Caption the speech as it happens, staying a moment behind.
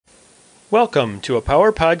Welcome to a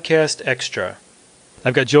Power Podcast Extra.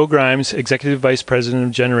 I've got Joe Grimes, Executive Vice President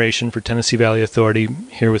of Generation for Tennessee Valley Authority,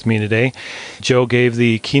 here with me today. Joe gave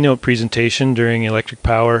the keynote presentation during Electric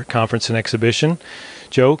Power Conference and Exhibition.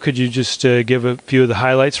 Joe, could you just give a few of the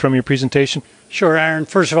highlights from your presentation? Sure, Aaron.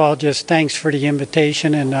 First of all, just thanks for the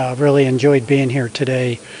invitation, and really enjoyed being here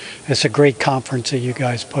today. It's a great conference that you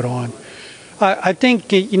guys put on. I think,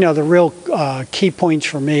 the real key points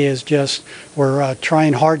for me is just we're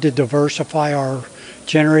trying hard to diversify our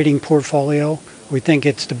generating portfolio. We think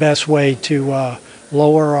it's the best way to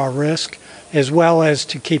lower our risk, as well as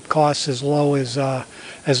to keep costs as low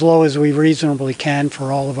as we reasonably can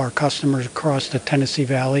for all of our customers across the Tennessee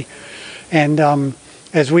Valley. And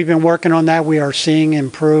as we've been working on that, we are seeing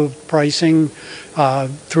improved pricing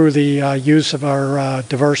through the use of our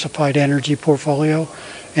diversified energy portfolio.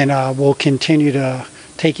 And we'll continue to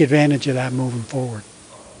take advantage of that moving forward.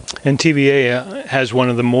 And TVA has one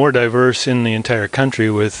of the more diverse in the entire country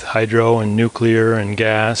with hydro and nuclear and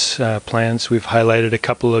gas plants. We've highlighted a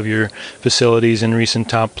couple of your facilities in recent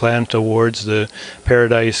top plant awards, the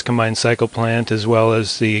Paradise Combined Cycle Plant as well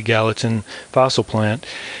as the Gallatin Fossil Plant.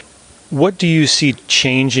 What do you see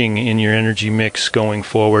changing in your energy mix going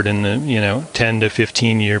forward in the 10 to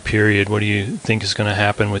 15 year period? What do you think is going to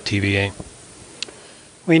happen with TVA?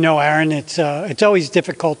 We know, Aaron, it's always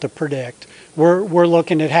difficult to predict. We're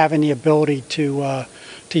looking at having the ability to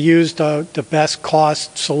use the best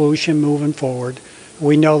cost solution moving forward.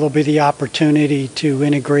 We know there'll be the opportunity to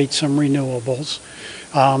integrate some renewables,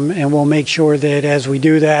 and we'll make sure that as we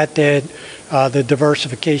do that, the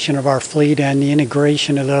diversification of our fleet and the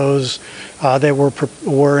integration of those, that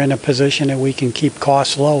we're in a position that we can keep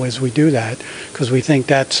costs low as we do that, because we think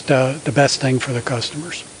that's the best thing for the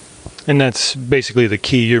customers. And that's basically the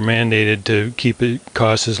key. You're mandated to keep the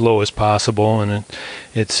costs as low as possible, and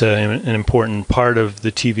it's an important part of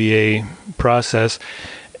the TVA process.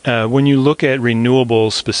 When you look at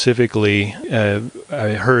renewables specifically,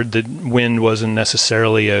 I heard that wind wasn't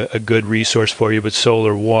necessarily a good resource for you, but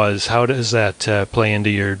solar was. How does that play into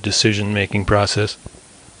your decision-making process?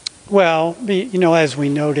 Well, as we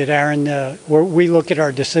noted, Aaron, we look at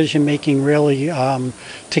our decision-making really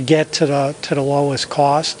to get to the lowest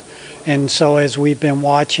cost. And so as we've been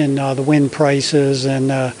watching the wind prices and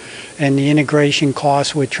the integration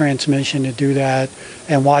costs with transmission to do that,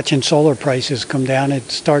 and watching solar prices come down,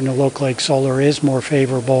 it's starting to look like solar is more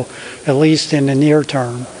favorable, at least in the near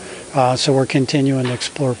term. So we're continuing to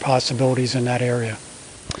explore possibilities in that area.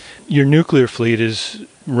 Your nuclear fleet is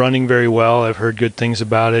running very well. I've heard good things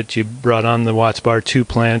about it. You brought on the Watts Bar 2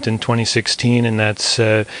 plant in 2016, and that's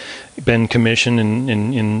been commissioned and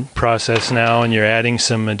in process now, and you're adding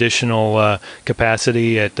some additional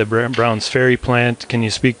capacity at the Browns Ferry plant. Can you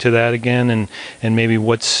speak to that again, and maybe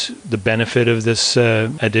what's the benefit of this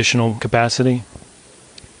additional capacity?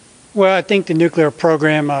 Well, I think the nuclear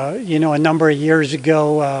program, a number of years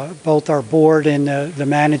ago, both our board and the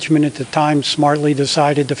management at the time smartly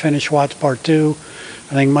decided to finish Watts Bar 2.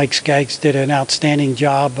 I think Mike Skaggs did an outstanding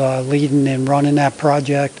job leading and running that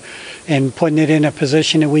project and putting it in a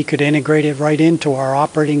position that we could integrate it right into our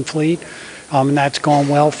operating fleet. And that's gone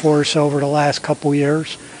well for us over the last couple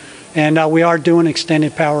years. And we are doing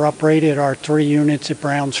extended power upgrade at our 3 units at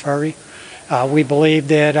Browns Ferry. We believe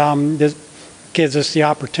that this gives us the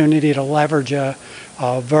opportunity to leverage a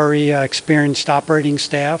very experienced operating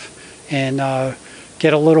staff and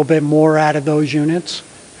get a little bit more out of those units.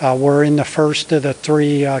 We're in the first of the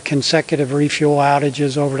 3 consecutive refuel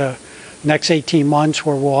outages over the next 18 months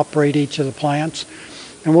where we'll operate each of the plants.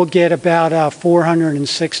 And we'll get about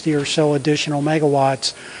 460 or so additional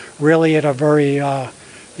megawatts really at a very,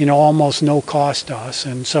 almost no cost to us.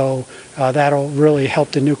 And so that'll really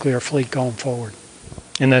help the nuclear fleet going forward.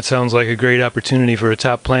 And that sounds like a great opportunity for a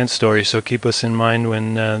top plant story, so keep us in mind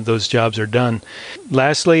when those jobs are done.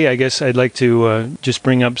 Lastly, I guess I'd like to just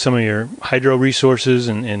bring up some of your hydro resources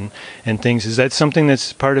and things. Is that something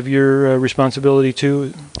that's part of your responsibility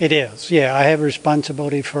too? It is, yeah. I have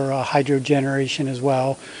responsibility for hydro generation as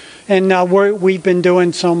well. And we've been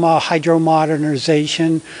doing some hydro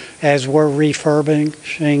modernization as we're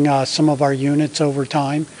refurbishing some of our units over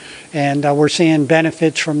time. And we're seeing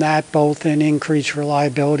benefits from that, both in increased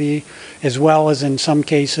reliability as well as in some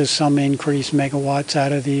cases some increased megawatts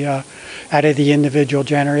out of the individual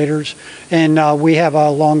generators. And we have a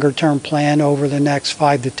longer term plan over the next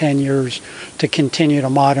 5 to 10 years to continue to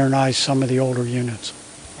modernize some of the older units.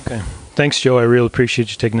 Okay. Thanks, Joe. I really appreciate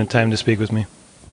you taking the time to speak with me.